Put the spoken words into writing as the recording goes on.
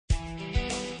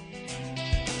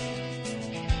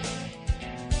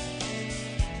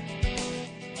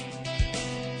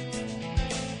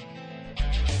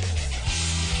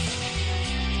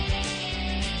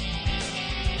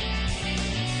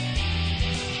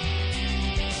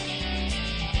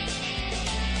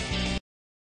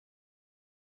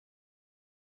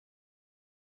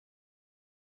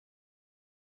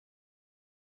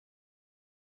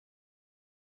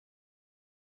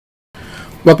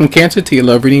Welcome, Cancer, to your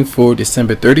love reading for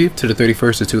December 30th to the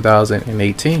 31st of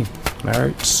 2018.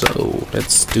 Alright, so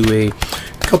let's do a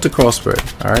Celtic cross spread.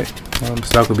 Alright,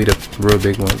 it's not going to be the real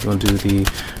big one. We're going to do the,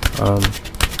 I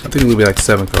think it'll be like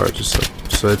 7 cards or so.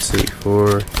 So let's see,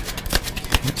 for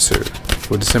Cancer,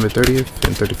 for December 30th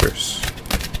and 31st.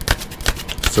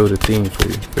 So the theme for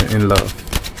you, in love.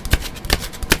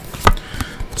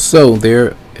 So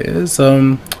there is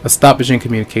a stoppage in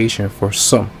communication for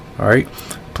some. Alright.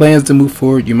 Plans to move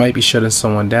forward. You might be shutting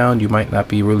someone down. You might not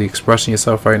be really expressing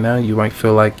yourself right now. You might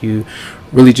feel like you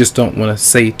really just don't want to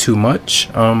say too much.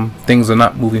 Things are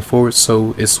not moving forward,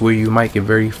 so it's where you might get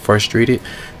very frustrated.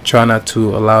 Try not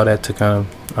to allow that to kind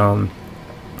of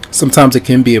sometimes it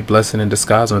can be a blessing in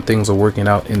disguise when things are working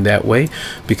out in that way,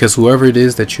 because whoever it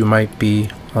is that you might be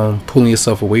pulling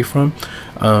yourself away from,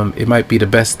 it might be the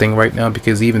best thing right now,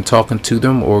 because even talking to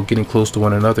them or getting close to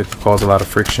one another can cause a lot of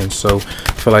friction. So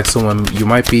I feel like you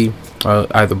might be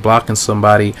either blocking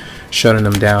somebody, shutting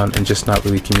them down, and just not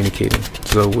really communicating.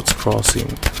 So what's crossing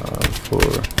for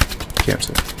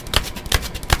Cancer?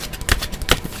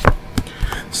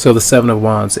 So the 7 of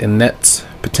Wands, and that's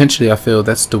potentially, I feel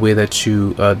that's the way that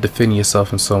you defend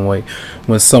yourself in some way.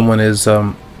 When someone is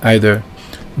either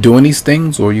doing these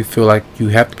things, or you feel like you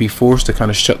have to be forced to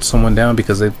kind of shut someone down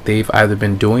because they've either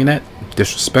been doing that,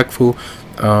 disrespectful.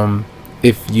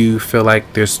 If you feel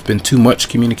like there's been too much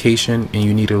communication and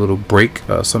you need a little break,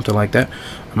 something like that,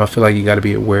 I feel like you got to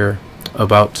be aware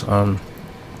about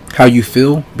how you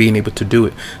feel, being able to do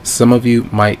it. Some of you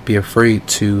might be afraid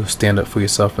to stand up for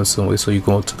yourself in some way, so you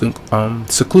go into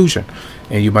seclusion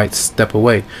and you might step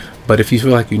away. But if you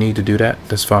feel like you need to do that,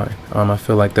 that's fine. I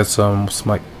feel like that's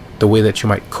like the way that you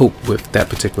might cope with that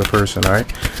particular person. All right,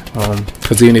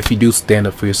 because even if you do stand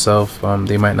up for yourself,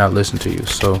 they might not listen to you.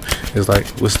 So it's like,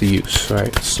 what's the use? All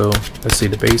right, so let's see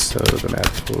the base of the map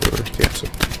for Cancer.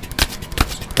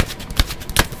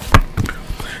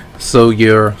 So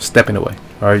you're stepping away.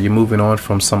 All right, you're moving on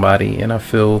from somebody, and I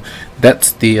feel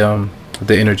that's the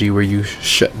energy where you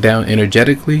shut down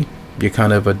energetically. You're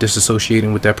kind of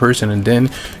disassociating with that person, and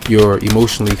then you're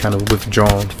emotionally kind of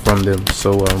withdrawn from them.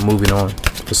 So moving on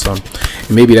for some,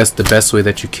 and maybe that's the best way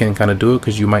that you can kind of do it,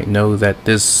 because you might know that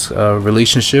this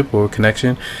relationship or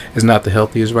connection is not the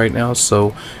healthiest right now.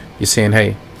 So you're saying,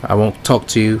 hey, I won't talk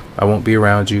to you, I won't be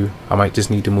around you, I might just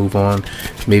need to move on.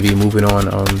 Maybe moving on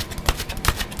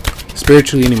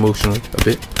spiritually and emotionally a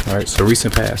bit. All right, so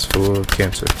recent past for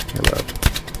Cancer in love.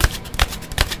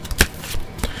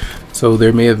 So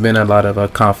there may have been a lot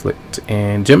of conflict,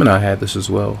 and Gemini had this as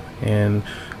well. And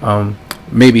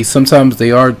maybe sometimes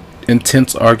they are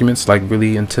intense arguments, like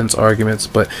really intense arguments,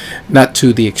 but not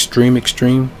to the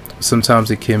extreme.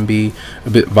 Sometimes it can be a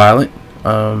bit violent.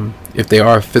 If they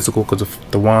are physical, because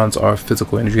the wands are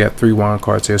physical energy. You have 3 wand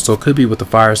cards here, so it could be with the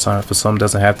fire sign. For some,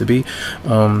 doesn't have to be.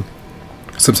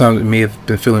 Sometimes it may have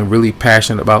been feeling really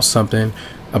passionate about something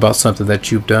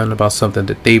that you've done, about something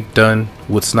that they've done,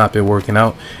 what's not been working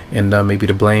out, and maybe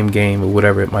the blame game or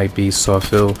whatever it might be. So I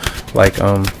feel like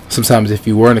sometimes if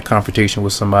you were in a confrontation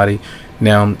with somebody,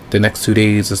 now the next 2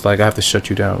 days it's like, I have to shut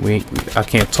you down. I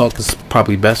can't talk. It's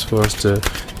probably best for us to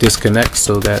disconnect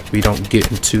so that we don't get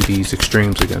into these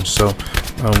extremes again. So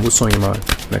what's on your mind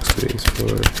next 2 days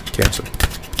for Cancer?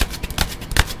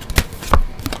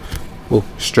 Well,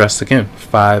 stress again,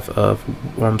 5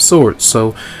 of swords.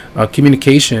 So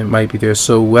communication might be there.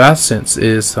 So what I sense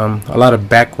is a lot of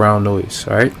background noise.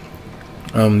 All right,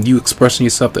 you expressing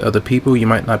yourself to other people. You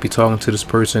might not be talking to this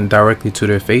person directly to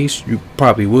their face. You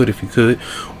probably would if you could,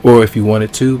 or if you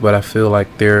wanted to. But I feel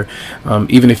like they're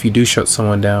even if you do shut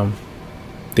someone down,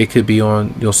 they could be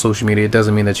on your social media. It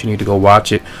doesn't mean that you need to go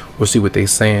watch it or see what they're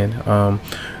saying.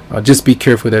 Just be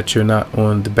careful that you're not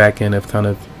on the back end of kind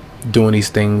of doing these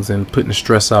things and putting the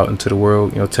stress out into the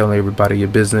world, telling everybody your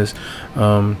business.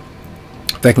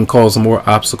 That can cause more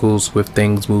obstacles with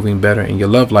things moving better in your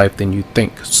love life than you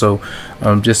think. So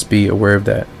just be aware of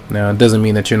that. Now, it doesn't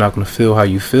mean that you're not going to feel how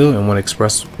you feel and want to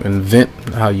express and vent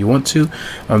how you want to.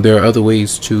 There are other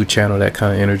ways to channel that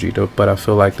kind of energy, though, but I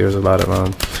feel like there's a lot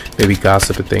of maybe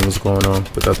gossip and things going on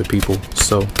with other people.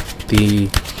 So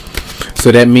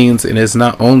that means, and it's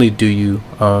not only do you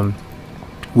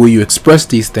will you express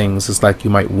these things, it's like you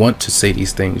might want to say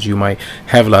these things. You might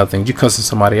have a lot of things. You're cussing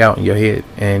somebody out in your head,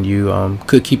 and you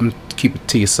could keep it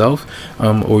to yourself,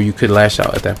 or you could lash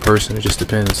out at that person. It just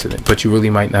depends. But you really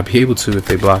might not be able to if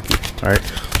they block you. All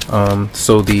right.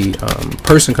 So the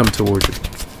person coming towards you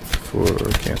for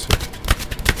Cancer.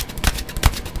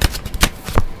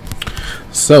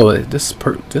 So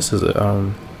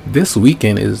this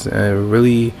weekend is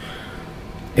really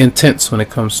intense when it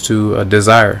comes to a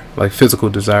desire, like physical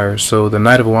desire. So the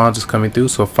Knight of Wands is coming through,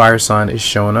 so a fire sign is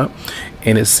showing up,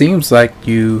 and it seems like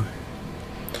you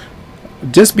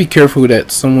just be careful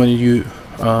that someone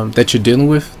that you're dealing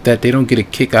with, that they don't get a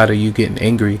kick out of you getting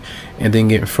angry and then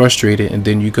getting frustrated, and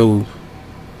then you go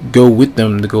with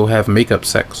them to go have makeup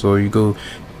sex, or you go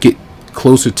get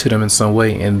closer to them in some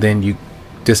way, and then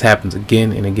this happens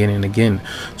again and again and again.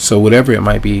 So whatever it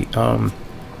might be,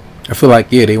 I feel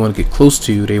like, yeah, they want to get close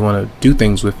to you, they want to do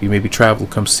things with you, maybe travel,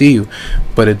 come see you,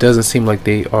 but it doesn't seem like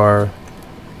they are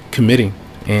committing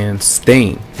and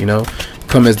staying.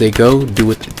 Come as they go,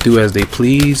 do as they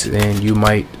please, and you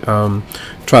might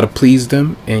try to please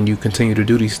them, and you continue to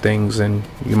do these things, and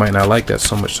you might not like that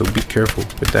so much. So be careful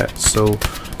with that. So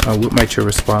what might your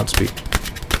response be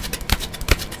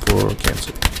for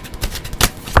Cancer?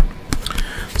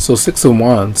 So 6 of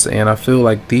Wands, and I feel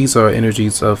like these are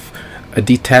energies of a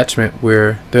detachment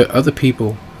where there are other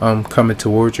people coming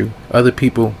towards you. Other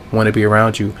people want to be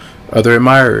around you. Other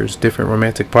admirers, different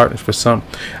romantic partners for some.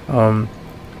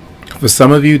 For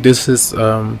some of you, this is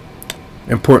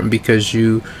important because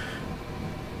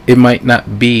it might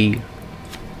not be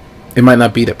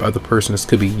that other person. This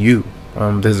could be you.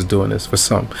 This is doing this for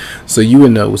some, so you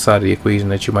would know what side of the equation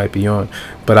that you might be on.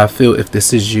 But I feel if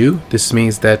this is you, this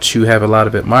means that you have a lot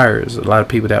of admirers, a lot of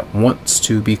people that wants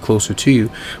to be closer to you,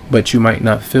 but you might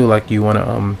not feel like you want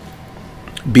to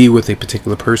be with a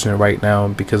particular person right now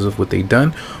because of what they've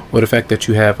done, or the fact that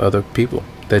you have other people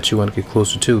that you want to get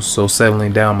closer to. So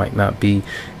settling down might not be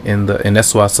and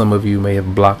that's why some of you may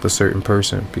have blocked a certain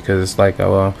person, because it's like,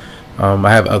 oh, well,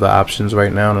 I have other options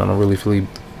right now, and I don't really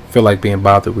feel like being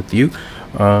bothered with you.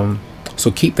 So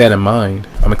keep that in mind,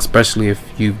 especially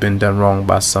if you've been done wrong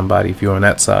by somebody, if you're on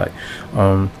that side.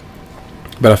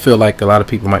 But I feel like a lot of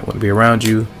people might want to be around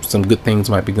you. Some good things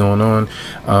might be going on.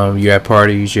 You're at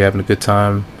parties, you're having a good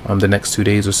time the next 2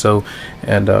 days or so,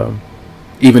 and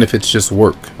even if it's just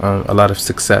work, a lot of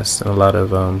success and a lot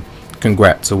of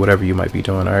congrats or whatever you might be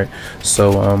doing. All right,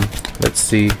 so let's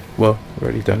see. Well, we've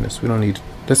already done this. We don't need.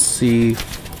 Let's see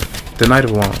the Knight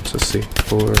of Wands. Let's see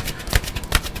for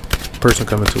person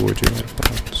coming towards you. Knight of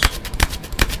Wands.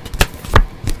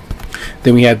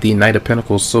 Then we have the Knight of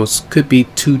Pentacles. So it could be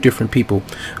two different people.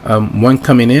 One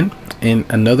coming in, and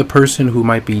another person who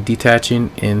might be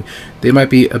detaching, and they might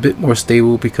be a bit more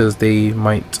stable because they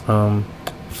might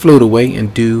float away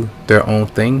and do their own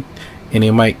thing, and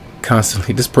they might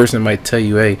constantly, this person might tell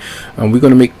you, hey, we're going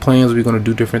to make plans, we're going to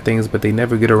do different things, but they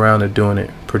never get around to doing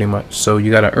it, pretty much. So you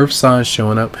got an earth sign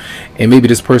showing up, and maybe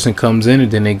this person comes in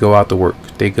and then they go out to work,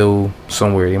 they go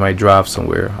somewhere, they might drive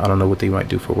somewhere, I don't know what they might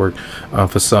do for work,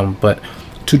 for some, but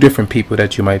two different people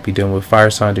that you might be dealing with.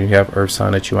 Fire sign, and you have earth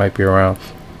sign that you might be around,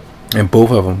 and both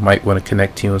of them might want to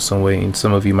connect to you in some way, and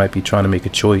some of you might be trying to make a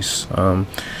choice.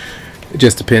 It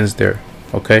just depends there.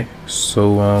 Okay,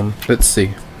 so let's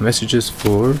see messages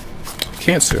for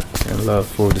Cancer and love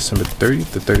for December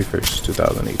 30th to 31st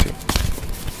 2018.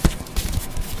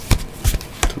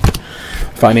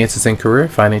 Finances and career.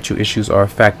 Financial issues are a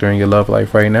factor in your love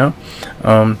life right now.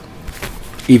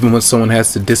 Even when someone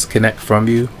has to disconnect from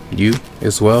you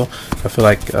as well, I feel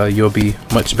like you'll be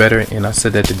much better. And I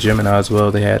said that to Gemini as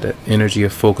well. They had the energy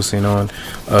of focusing on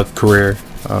career,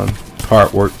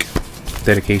 hard work,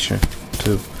 dedication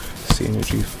to see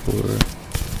energy for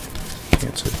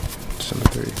Cancer December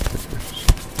 30th.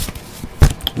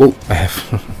 Whoa, I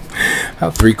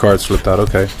have 3 cards flipped out.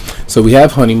 Okay, so we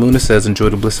have honeymoon. It says enjoy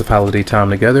the bliss of holiday time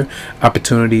together.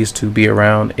 Opportunities to be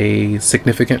around a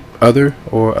significant other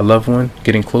or a loved one,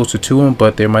 getting closer to them,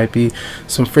 but there might be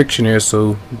some friction here,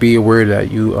 so be aware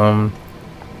that you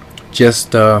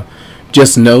just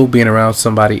know being around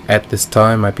somebody at this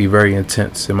time might be very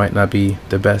intense. It might not be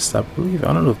the best. I believe,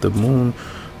 I don't know if the moon,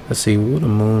 let's see, will the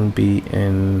moon be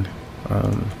in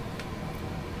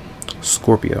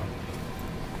Scorpio?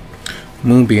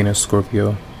 Moon being in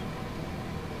Scorpio.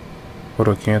 What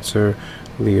are Cancer,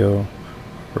 Leo,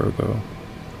 Virgo,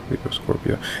 Libra,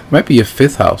 Scorpio? It might be your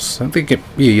 5th house. I think your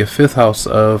 5th house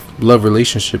of love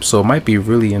relationships. So it might be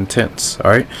really intense.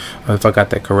 All right, if I got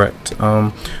that correct.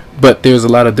 But there's a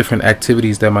lot of different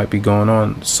activities that might be going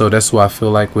on. So that's why I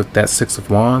feel like with that 6 of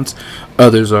Wands,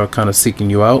 others are kind of seeking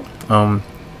you out.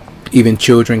 Even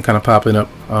children kind of popping up,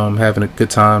 having a good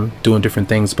time, doing different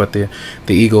things, but the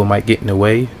ego might get in the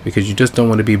way because you just don't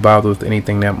want to be bothered with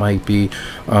anything that might be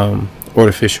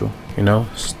artificial,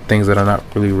 things that are not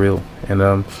really real.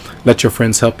 And let your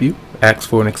friends help you. Ask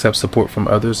for and accept support from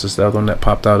others is the other one that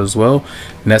popped out as well,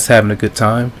 and that's having a good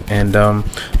time. And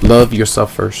love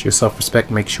yourself first. Your self-respect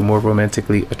makes you more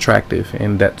romantically attractive,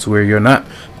 and that's where you're not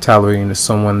tolerating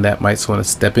someone that might want to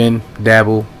step in,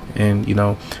 dabble, and, you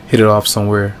know, hit it off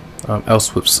somewhere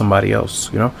else with somebody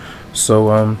else, you know.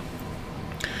 So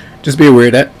just be aware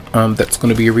of that. That's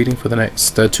going to be your reading for the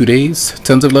next 2 days.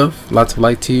 Tons of love, lots of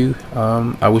light to you.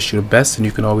 I wish you the best, and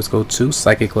you can always go to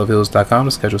psychicloveheals.com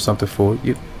to schedule something for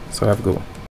you. So have a good one.